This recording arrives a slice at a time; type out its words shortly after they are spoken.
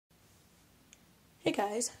Hey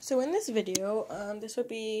guys, so in this video, this would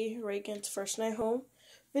be Reagan's first night home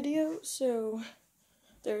video. So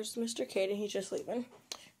there's Mr. Caden, he's just leaving.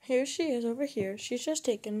 Here she is over here, she's just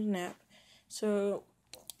taking a nap. So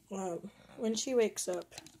when she wakes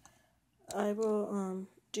up, I will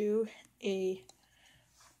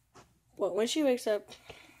when she wakes up,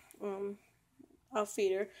 I'll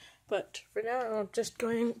feed her. But for now, I'm just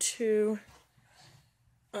going to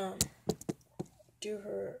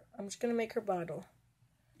I'm just going to make her bottle.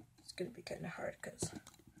 It's going to be kind of hard because...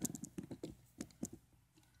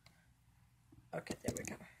 Okay, there we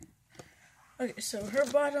go. Okay, so her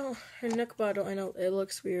Nook bottle, I know it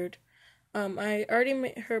looks weird. I already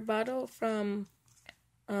made her bottle from,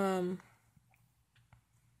 the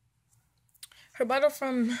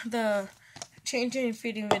changing and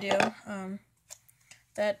feeding video,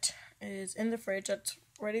 that is in the fridge. That's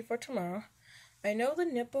ready for tomorrow. I know the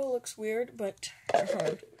nipple looks weird, but hold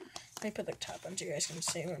on. Let me put the top on so you guys can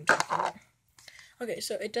see what I'm talking about. Okay,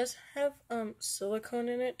 so it does have silicone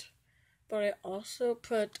in it, but I also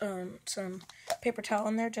put some paper towel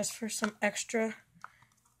in there just for some extra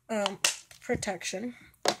protection.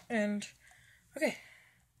 And okay,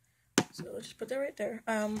 so let's just put that right there.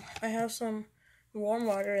 I have some warm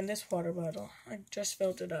water in this water bottle. I just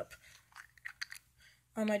filled it up.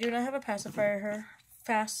 I do not have a pacifier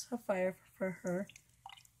for her.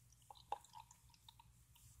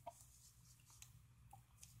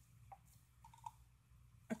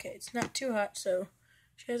 Okay, it's not too hot, so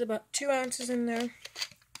she has about 2 ounces in there.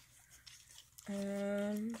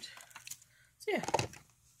 And so yeah,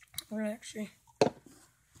 we're actually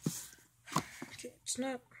it's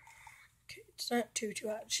not too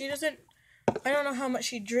hot. She doesn't. I don't know how much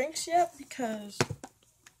she drinks yet because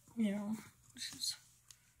this is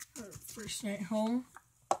her first night home.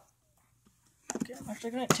 Okay, I'm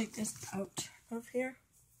actually gonna take this out of here.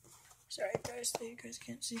 Sorry guys, that you guys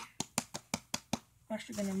can't see. I'm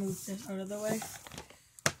actually gonna move this out of the way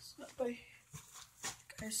so that way you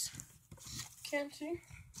guys can see.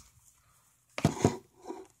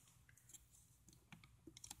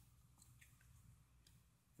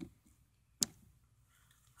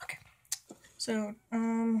 Okay, so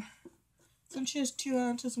since she has 2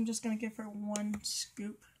 ounces, I'm just gonna give her 1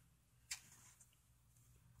 scoop.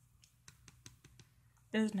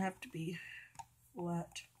 It doesn't have to be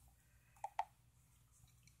flat.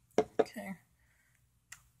 Okay.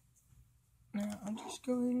 Now I'm just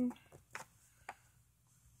going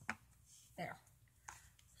there.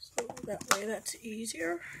 So that way that's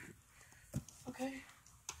easier. Okay.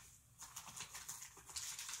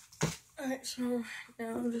 Alright, so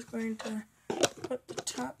now I'm just going to put the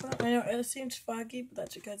top on. I know it seems foggy, but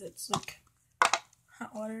that's because it's like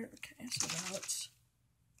hot water. Okay, so now let's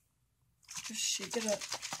just shake it up.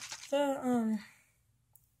 I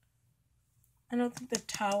don't think the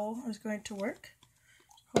towel is going to work.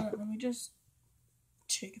 Hold on, let me just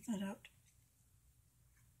take that out.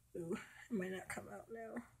 Ooh, it might not come out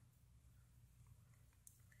now.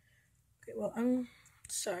 Okay, well, I'm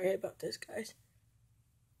sorry about this, guys.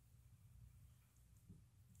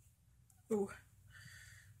 Ooh.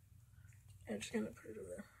 I'm just gonna put it over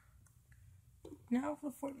there. Now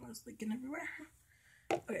the formula's leaking everywhere.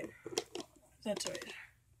 Okay, that's alright.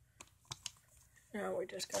 Now we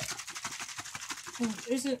just got... Oh,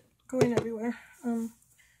 it isn't going everywhere. I'm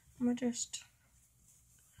gonna just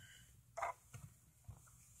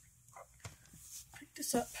pick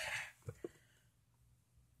this up.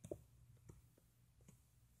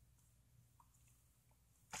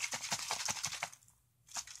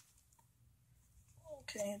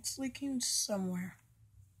 Okay, it's leaking somewhere.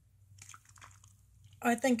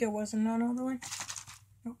 I think it wasn't on all the way.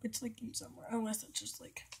 Nope, it's leaking somewhere. Unless it's just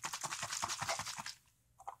like...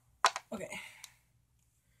 Okay.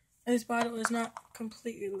 This bottle is not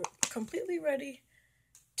completely ready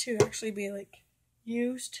to actually be like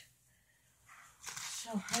used.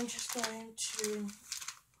 So I'm just going to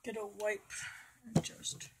get a wipe and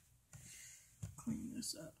just clean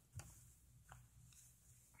this up.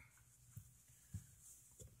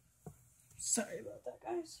 Sorry about that,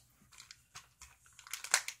 guys.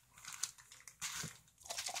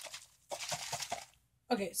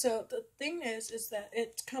 Okay, so the thing is that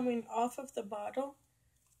it's coming off of the bottle.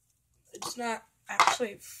 It's not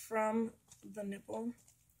actually from the nipple,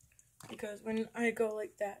 because when I go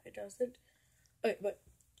like that, it doesn't. Okay, but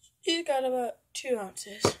she got about 2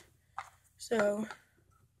 ounces. So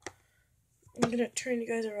I'm gonna turn you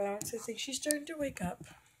guys around. So I think she's starting to wake up.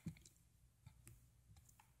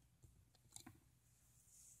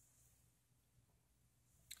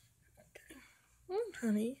 Okay.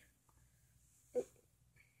 Honey.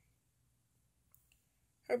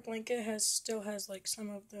 her blanket still has like some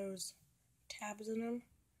of those tabs in them.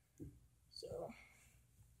 So,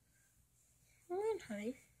 come on,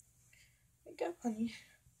 honey. Wake up, honey.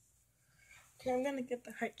 Okay, I'm gonna get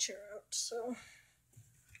the high chair out so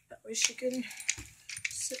that way she can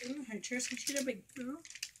sit in the high chair since she's a big girl.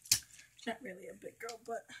 She's not really a big girl,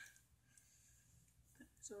 but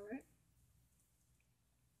that's alright.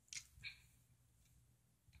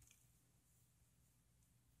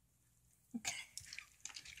 Okay,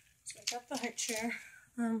 so I got the high chair.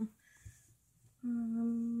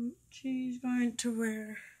 She's going to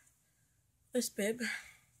wear this bib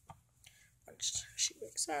once she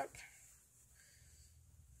wakes up.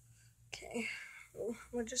 Okay,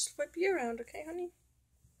 we'll just flip you around, okay, honey?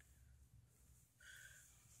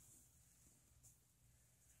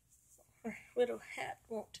 Her little hat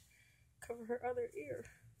won't cover her other ear.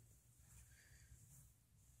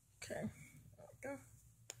 Okay, there we go.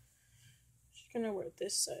 She's gonna wear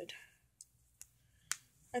this side.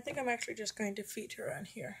 I think I'm actually just going to feed her on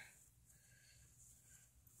here.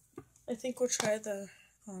 I think we'll try the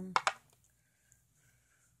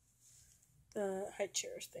high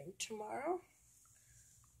chairs thing tomorrow.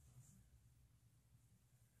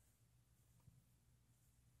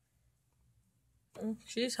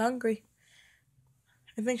 She's hungry.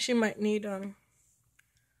 I think she might need a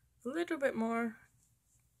little bit more.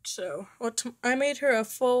 So, I made her a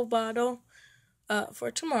full bottle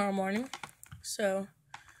for tomorrow morning. So,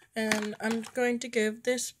 and I'm going to give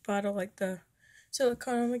this bottle, like the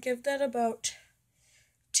silicone, I'm going to give that about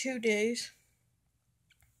 2 days.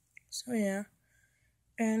 So, yeah.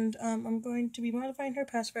 And I'm going to be modifying her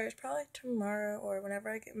pacifiers probably tomorrow or whenever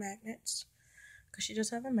I get magnets. Because she does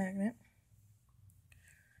have a magnet.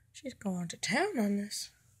 She's going to town on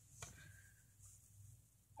this.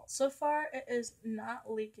 So far, it is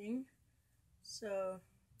not leaking. So,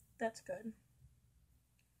 that's good.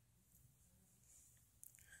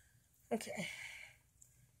 Okay. I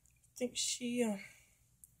think she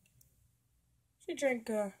drank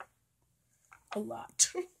a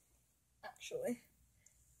lot, actually.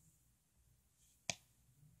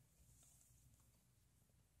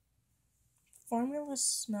 Formula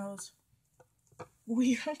smells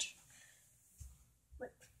weird.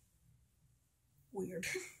 Like, weird.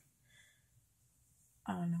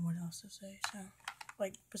 I don't know what else to say, so,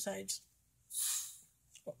 like, besides,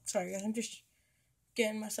 oh, sorry guys, I'm just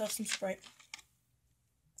getting myself some Sprite.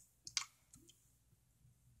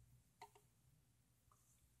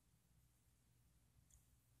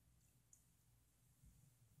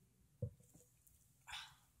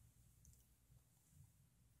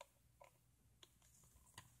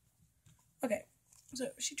 Okay, so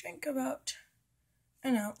she drank about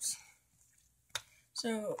an ounce.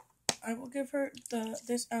 So I will give her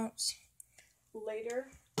this ounce later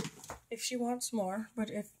if she wants more, but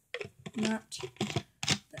if not,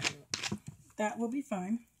 then that will be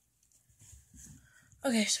fine.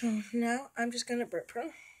 Okay, so now I'm just gonna burp her.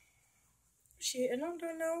 I don't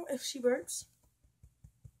know if she burps,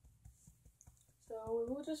 so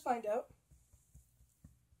we'll just find out.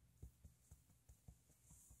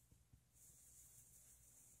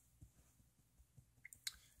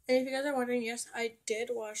 And if you guys are wondering, yes, I did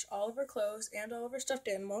wash all of her clothes and all of her stuffed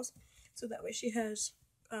animals, so that way she has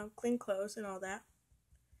clean clothes and all that.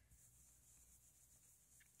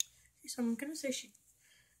 So I'm gonna say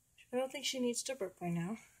I don't think she needs to burp right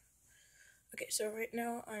now. Okay, so right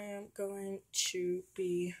now I am going to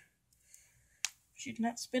be, she did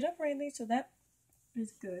not spit up or anything, so that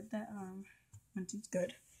is good. That means it's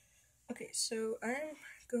good. Okay, so I'm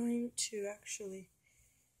going to actually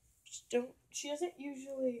she doesn't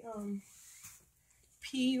usually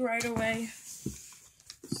pee right away.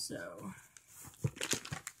 So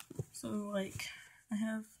like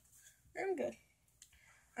I'm good.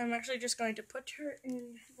 I'm actually just going to put her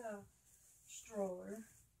in the stroller.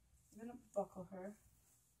 I'm gonna buckle her.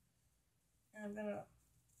 And I'm gonna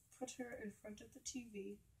put her in front of the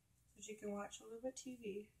TV so she can watch a little bit of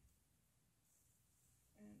TV.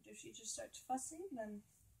 And if she just starts fussing, then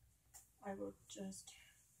I'm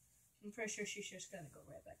pretty sure she's just gonna go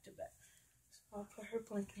right back to bed. So I'll put her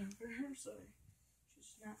blanket over her so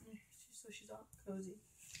she's all cozy.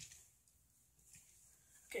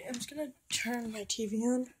 Okay, I'm just gonna turn my TV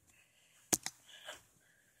on.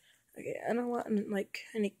 Okay, I don't want like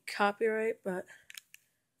any copyright, but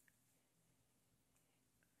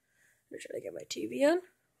I'm trying to get my TV on.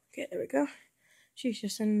 Okay, there we go. She's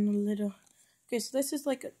just in a little. Okay, so this is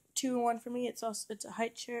like a 2-in-1 for me. It's a high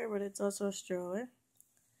chair, but it's also a stroller.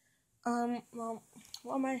 Well,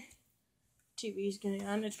 while my TV is getting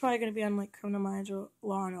on, it's probably gonna be on like Criminal Minds or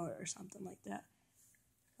Law and Order or something like that.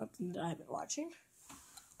 Something that I've been watching.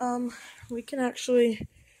 we can actually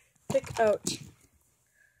pick out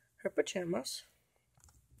her pajamas.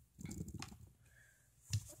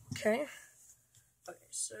 Okay. Okay,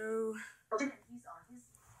 so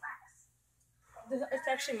it's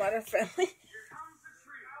actually Modern Family.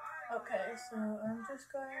 Okay, so I'm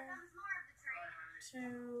just going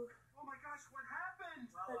to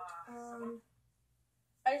put,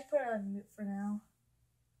 I just put it on mute for now.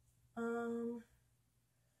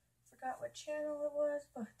 Forgot what channel it was,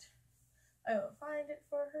 but I will find it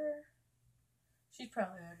for her. She's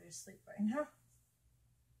probably already asleep right now.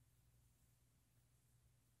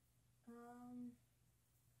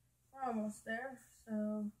 We're almost there,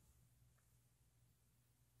 so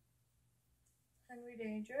Henry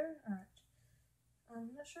Danger. Alright.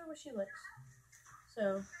 I'm not sure what she likes.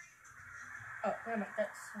 So, oh, never mind,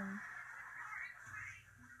 that's,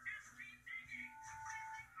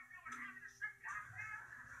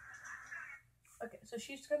 okay, so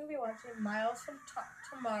she's going to be watching Miles from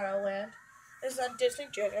Tomorrowland. It's on Disney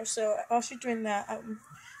Junior, so while she's doing that,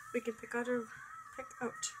 we can pick out her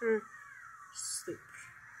sleep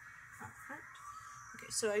outfit. Okay,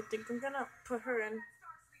 so I think I'm gonna put her in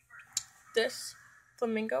this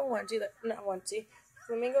flamingo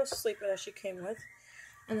flamingo sleeper that she came with,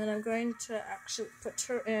 and then I'm going to actually put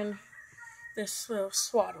her in this little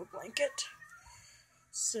swaddle blanket.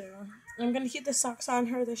 So I'm gonna keep the socks on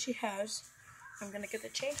her that she has. I'm gonna get the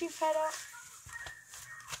changing pad out.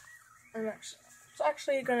 I'm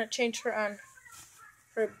actually gonna change her on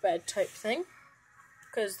her bed type thing,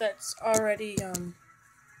 because that's already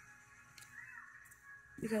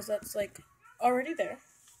like already there.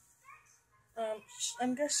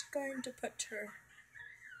 I'm just going to put her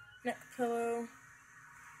neck pillow.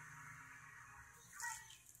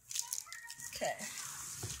 Okay,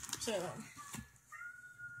 so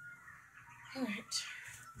alright,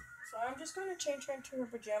 so I'm just going to change her into her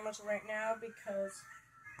pajamas right now because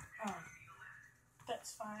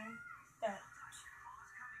that's fine. Okay,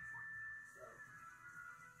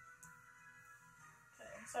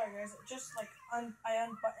 sorry guys, just like I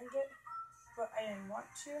unbuttoned it, but I didn't want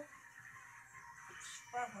to.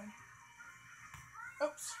 Wrong one.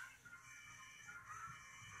 Oops.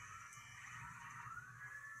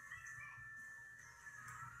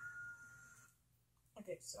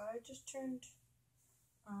 Okay, so I just turned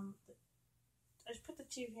I just put the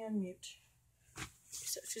TV on mute.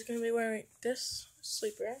 So she's gonna be wearing this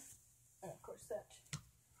sleeper, and of course that.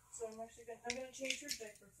 So I'm gonna change her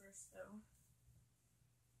diaper first though.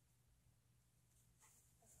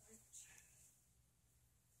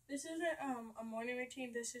 This isn't a morning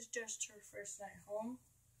routine. This is just her first night home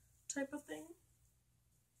type of thing.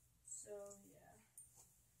 So yeah,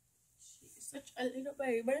 she's such a little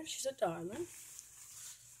baby. She's a darling.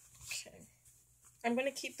 Okay, I'm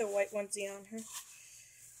gonna keep the white onesie on her.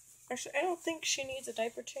 Actually, I don't think she needs a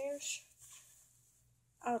diaper change.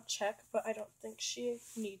 I'll check, but I don't think she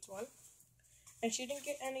needs one. And she didn't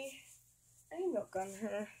get any milk on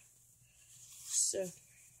her. So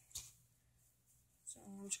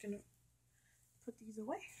I'm just gonna put these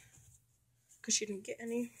away because she didn't get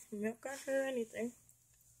any milk on her or anything.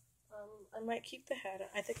 I might keep the hat on.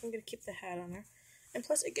 I think I'm gonna keep the hat on her. And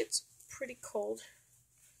plus, it gets pretty cold.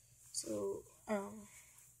 So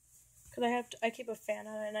because I keep a fan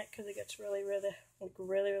on at night because it gets really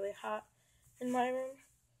hot in my room.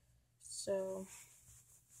 So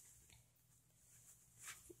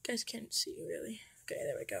you guys can't see really. Okay,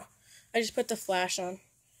 there we go. I just put the flash on.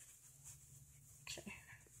 Okay,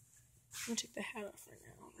 I'm gonna take the hat off right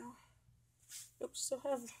now. Oops,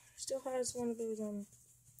 still has one of those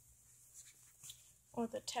or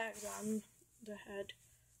the tags on the head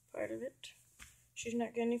part of it. She's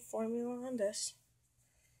not getting any formula on this.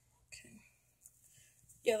 Okay.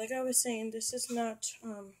 Yeah, like I was saying, this is not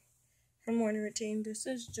her morning routine. This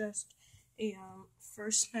is just a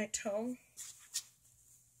first night home.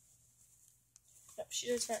 Yep, she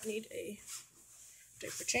does not need a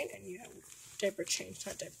diaper change, and you have diaper change,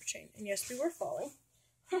 not diaper change. And yes, we were falling.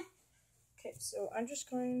 Okay, so I'm just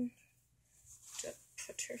going to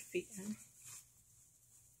put her feet in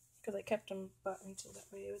because I kept them buttoned so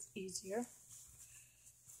that way it was easier.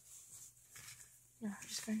 Now I'm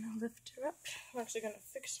just going to lift her up. I'm actually going to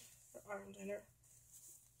fix her arms and her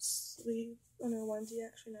sleeve, and her onesie,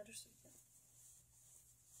 actually, not her sleeve.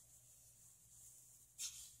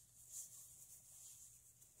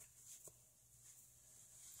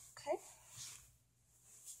 Okay.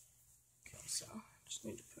 Okay, so I just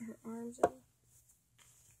need to put her arms in.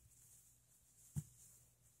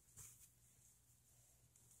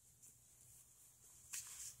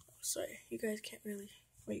 Sorry, you guys can't really,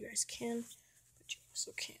 well, you guys can, but you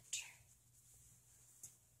also can't.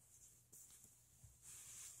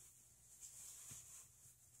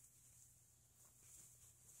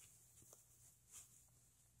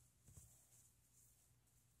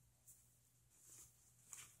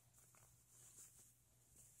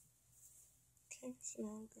 Okay, so now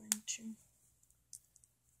I'm going to,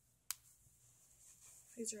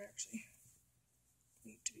 these are actually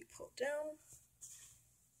need to be pulled down.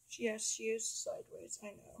 Yes, she is sideways, I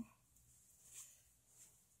know.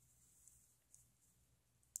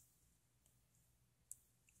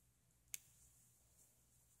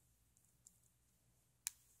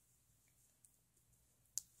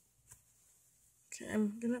 Okay,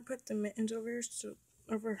 I'm gonna put the mittens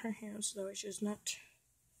over her hands so that she does not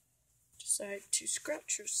decide to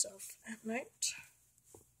scratch herself at night.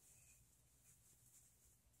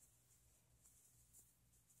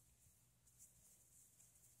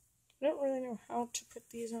 I don't really know how to put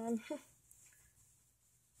these on, but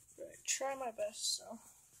I try my best, so.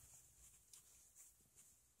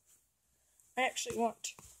 I actually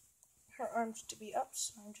want her arms to be up,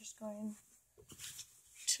 so I'm just going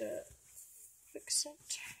to fix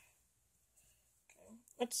it. Okay.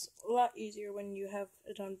 It's a lot easier when you have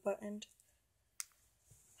it unbuttoned,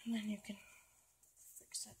 and then you can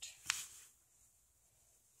fix it.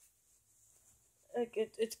 Like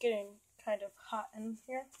it's getting kind of hot in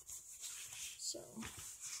here, so.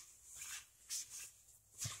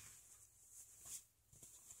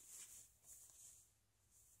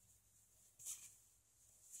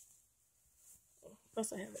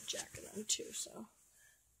 Plus I have a jacket on too, so.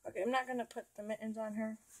 Okay, I'm not gonna put the mittens on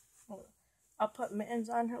her. Well, I'll put mittens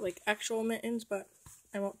on her, like actual mittens, but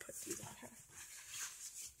I won't put these on her.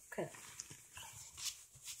 Okay.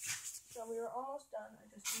 So we are almost done. I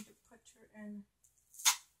just need to put her in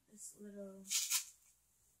this little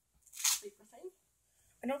sleeper thing.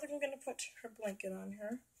 I don't think I'm gonna put her blanket on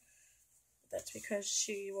her. That's because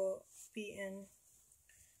she will be in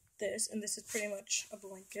this, and this is pretty much a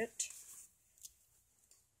blanket.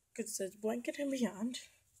 Because it says blanket and beyond.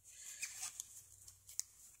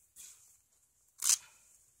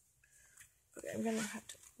 Okay, I'm gonna have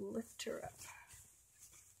to lift her up.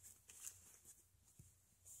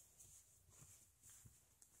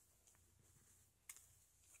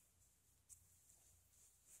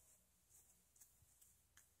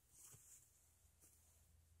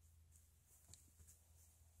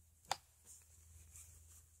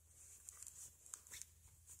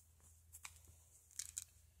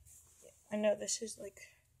 I know this is like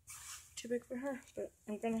too big for her, but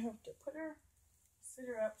I'm gonna have to sit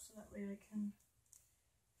her up so that way I can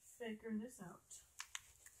figure this out.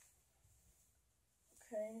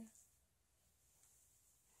 Okay.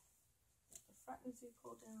 The front needs to be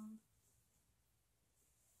pulled down.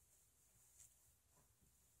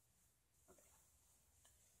 Okay.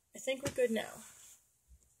 I think we're good now.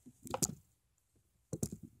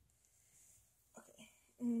 Okay.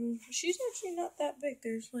 She's actually not that big.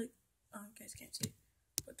 There's like, oh, you guys can't see,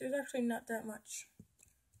 but there's actually not that much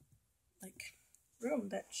like room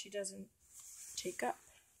that she doesn't take up.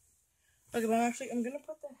 Okay, but I'm gonna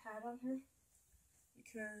put the hat on her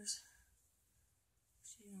because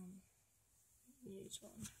she needs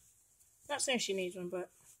one. Not saying she needs one,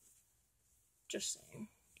 but just saying.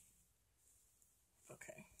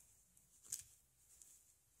 Okay.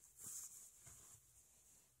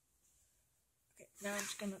 Okay, now I'm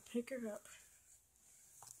just gonna pick her up.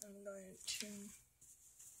 I'm going to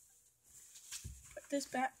put this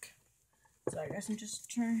back. So I guess I'm just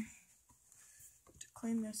trying to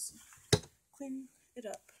clean it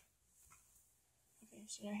up. Okay,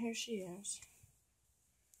 so now here she is.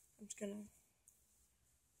 I'm just gonna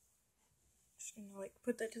like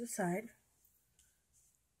put that to the side.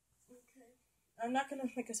 Okay. I'm not gonna,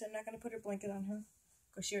 like I said, I'm not gonna put her blanket on her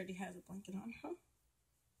because she already has a blanket on her.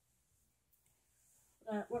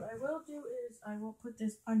 What I will do is I will put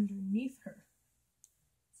this underneath her,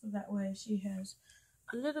 so that way she has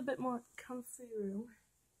a little bit more comfy room.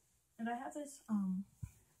 And I have this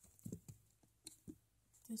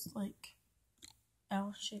like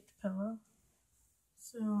L-shaped pillow,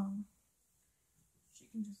 so she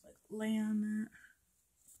can just like lay on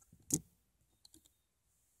that.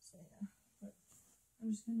 So yeah, but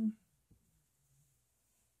I'm just gonna.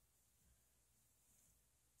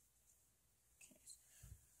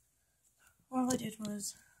 All I did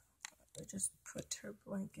was I just put her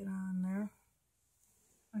blanket on there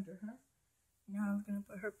under her. Now I'm gonna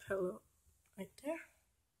put her pillow right there.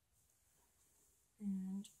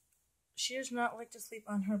 And she does not like to sleep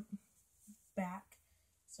on her back,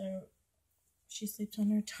 so she sleeps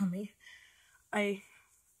on her tummy. I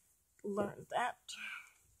learned that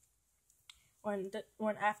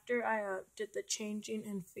when after I did the changing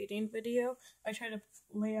and feeding video. I tried to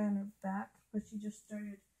lay on her back, but she just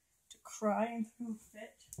started to cry and threw a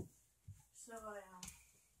fit. So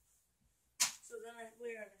then I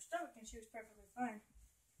laid her on her stomach, and she was perfectly fine.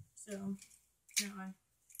 So now I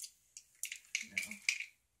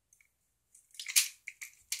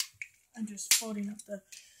I'm just folding up the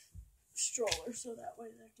stroller so that way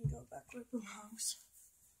that can go back where it belongs.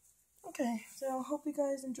 Okay, so hope you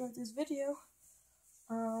guys enjoyed this video.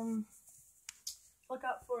 Look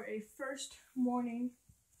out for a first morning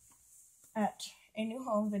at a new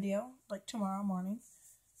home video, like tomorrow morning.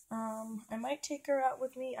 I might take her out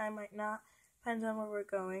with me, I might not, depends on where we're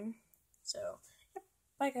going. So, yep,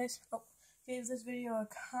 bye guys. Oh, give this video a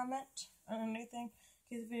comment on anything,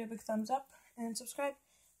 give the video a big thumbs up, and subscribe.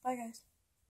 Bye guys.